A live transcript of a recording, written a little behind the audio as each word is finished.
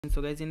So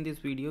guys, in this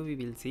video we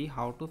will see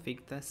how to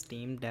fix the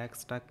Steam Deck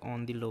stuck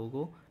on the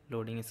logo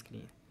loading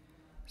screen.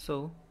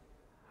 So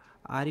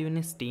are you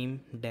a Steam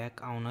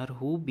Deck owner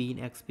who been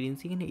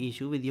experiencing an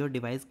issue with your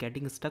device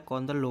getting stuck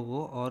on the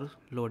logo or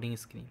loading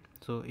screen?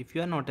 So if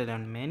you are not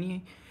alone,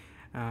 many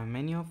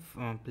of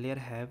player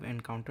have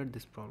encountered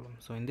this problem.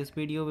 So in this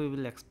video we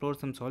will explore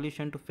some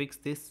solution to fix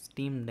this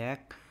Steam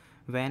Deck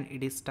when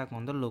it is stuck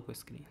on the logo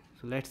screen.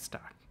 So let's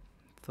start.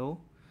 So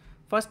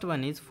first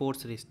one is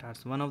force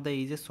restarts. One of the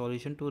easiest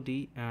solution to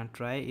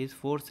try is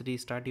force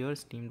restart your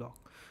Steam Dock.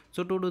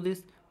 So to do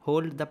this,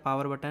 hold the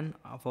power button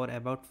for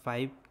about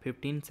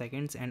 5-15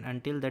 seconds and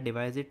until the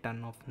device is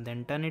turned off.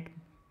 Then turn it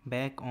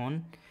back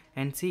on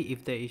and see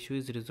if the issue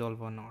is resolved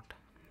or not.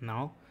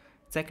 Now,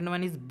 second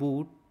one is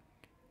boot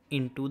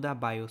into the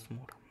BIOS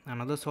mode.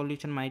 Another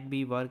solution might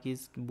be work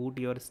is boot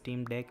your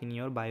Steam Deck in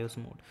your BIOS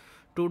mode.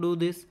 To do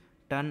this,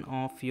 turn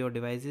off your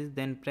devices,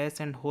 then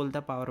press and hold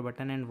the power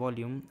button and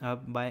volume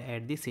up by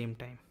at the same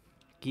time.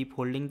 Keep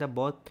holding the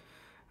both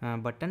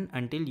button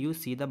until you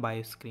see the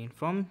BIOS screen.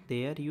 From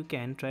there you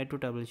can try to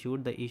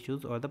troubleshoot the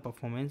issues or the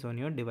performance on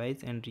your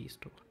device and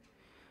restore.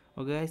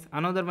 Okay guys,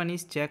 another one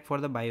is check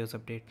for the BIOS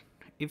update.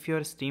 If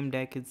your Steam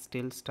Deck is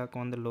still stuck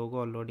on the logo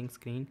or loading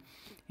screen,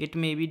 it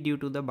may be due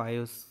to the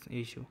BIOS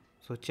issue.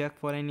 So check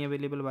for any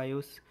available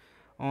BIOS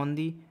on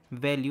the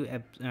value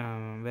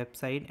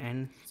website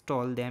and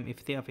install them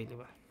if they are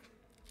available.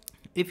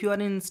 If you are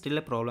in still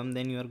a problem,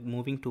 then you are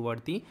moving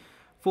toward the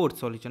fourth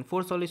solution.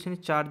 Fourth solution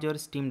is charge your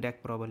Steam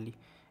Deck properly.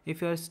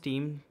 If your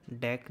Steam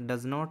Deck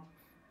does not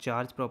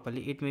charge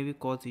properly, it may be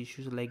cause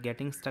issues like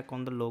getting stuck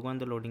on the logo on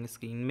the loading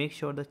screen. Make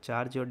sure to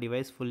charge your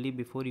device fully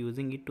before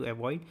using it to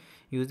avoid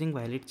using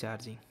while it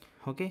charging.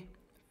 Okay,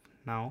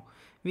 now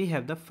we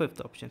have the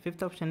fifth option.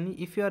 Fifth option,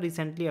 if you are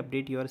recently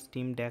update your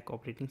Steam Deck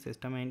operating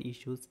system and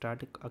issues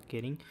start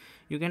occurring,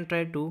 you can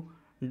try to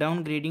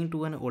downgrading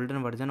to an older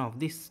version of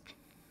this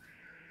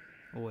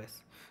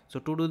OS. So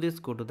to do this,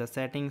 go to the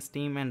settings,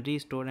 Steam and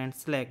restore and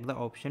select the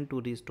option to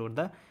restore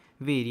the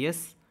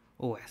various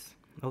OS.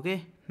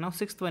 Okay, now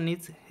sixth one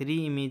is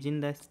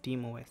reimagine the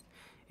SteamOS.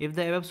 If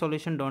the above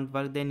solution don't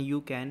work, then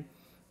you can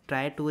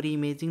try to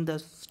reimaging the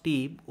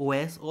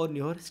SteamOS on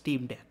your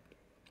Steam Deck.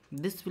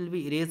 This will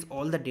be erase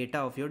all the data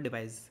of your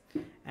device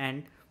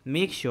and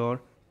make sure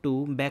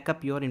to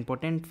backup your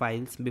important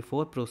files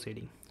before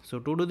proceeding. So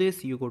to do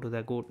this, you go to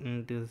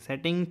the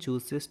setting,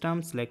 choose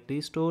system, select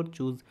restore,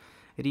 choose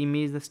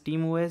reimage the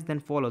SteamOS, then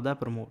follow the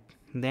promote,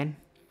 then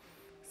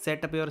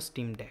set up your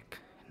Steam Deck.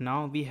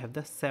 Now we have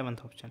the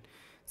seventh option.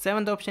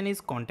 Seventh option is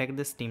contact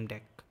the Steam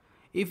Deck.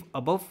 If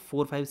above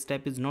 4-5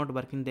 step is not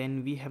working,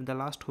 then we have the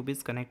last hope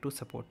is connect to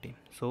support team.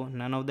 So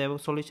none of the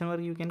above solution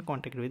work, you can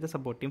contact with the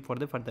support team for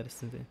the further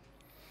assistance.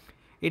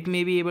 It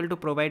may be able to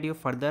provide you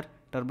further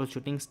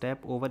troubleshooting step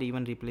over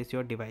even replace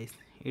your device.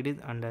 It is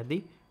under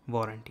the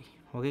warranty.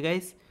 Okay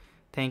guys,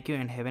 thank you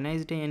and have a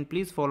nice day, and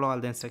please follow all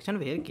the instructions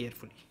very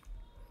carefully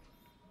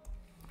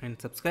and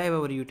subscribe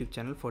our YouTube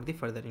channel for the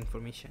further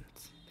information.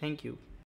 Thank you.